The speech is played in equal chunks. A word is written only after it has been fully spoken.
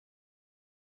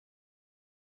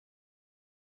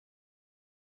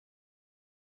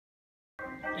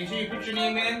Make sure you put your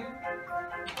name in.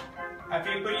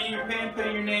 After you put in your pen, put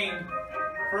in your name.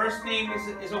 First name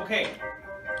is okay.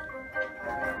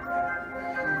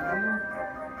 1,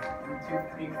 2,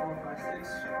 3, 4, 5, 6.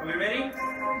 Are we ready? Yes.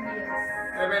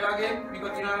 Everybody log in? Miko,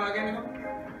 do you know how to log in, Miko?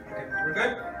 Okay, we're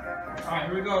good? Alright,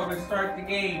 here we go. Let's start the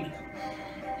game.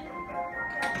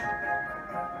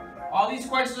 All these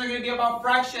questions are going to be about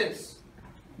fractions.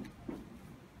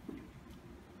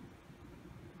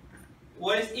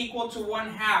 What is equal to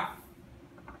 1/2?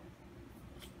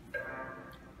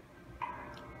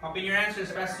 Pop in your answers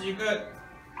as fast as you could.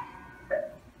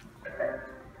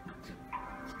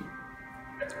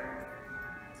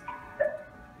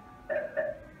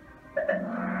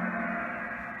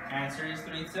 Answer is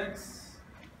 3 and 6.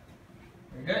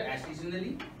 Very good. Ashley's in the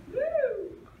lead. Woo!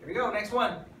 Here we go. Next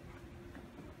one.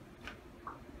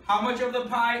 How much of the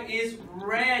pie is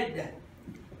red?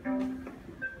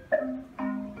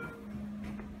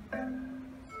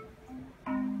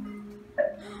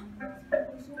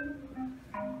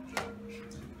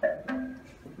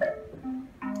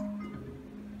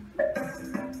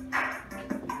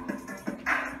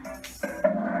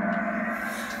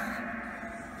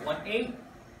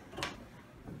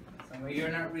 Somewhere you're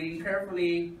not reading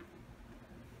carefully.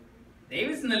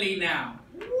 David's in the lead now.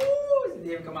 Woo!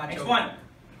 David Camacho. Next one.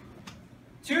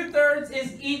 2/3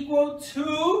 is equal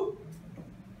to.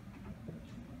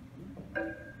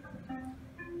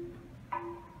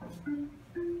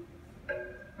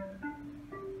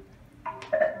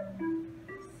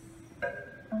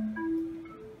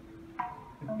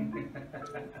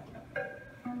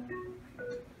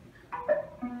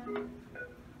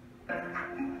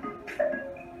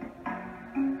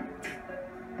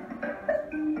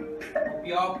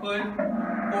 Y'all put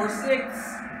 4,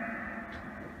 6.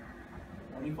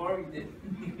 Only 4 we did.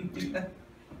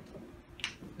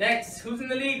 Next, who's in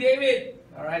the lead? David.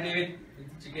 All right, David.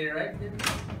 Did you get it right?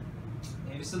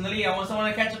 David's in the lead. I want someone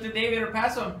to catch up to David or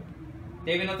pass him.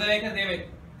 David, no te dejes, David.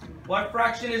 What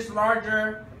fraction is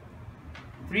larger?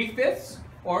 3/5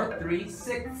 or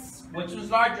 3/6? Which was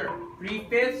larger?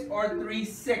 3/5 or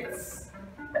 3/6?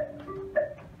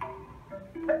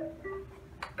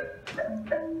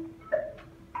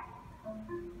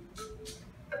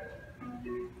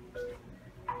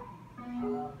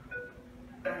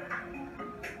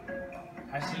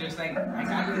 Ashley looks like, I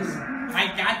got this.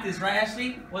 I got this, right,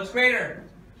 Ashley? What's greater?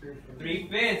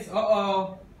 3/5.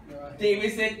 Uh-oh.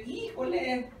 David said,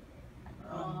 híjole.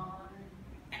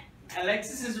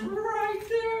 Alexis is right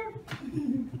there.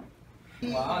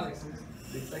 Wow, Alexis.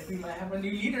 Looks like we might have a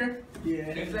new leader.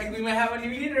 Yeah. Looks like we might have a new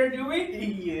leader, do we?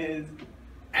 Yes.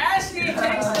 Ashley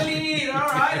takes the lead. All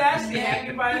right, Ashley,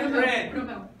 hanging by the thread.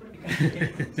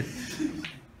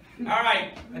 All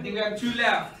right, I think we have 2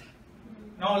 left.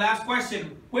 No, last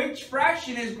question. Which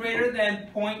fraction is greater than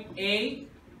point A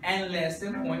and less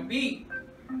than point B?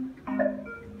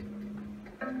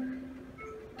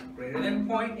 Greater than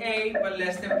point A, but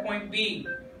less than point B.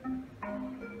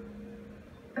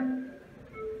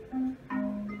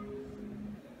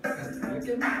 Look at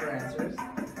your answers.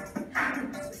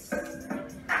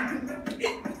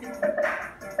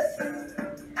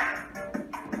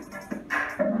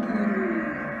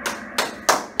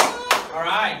 All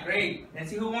right, great. Let's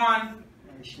see who won.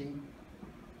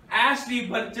 Ashley,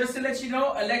 but just to let you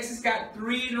know, Alexis got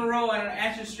 3 in a row on an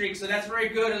answer streak, so that's very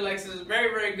good, Alexis. Very,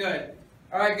 very good.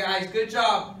 All right, guys, good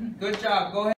job. Good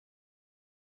job. Go ahead.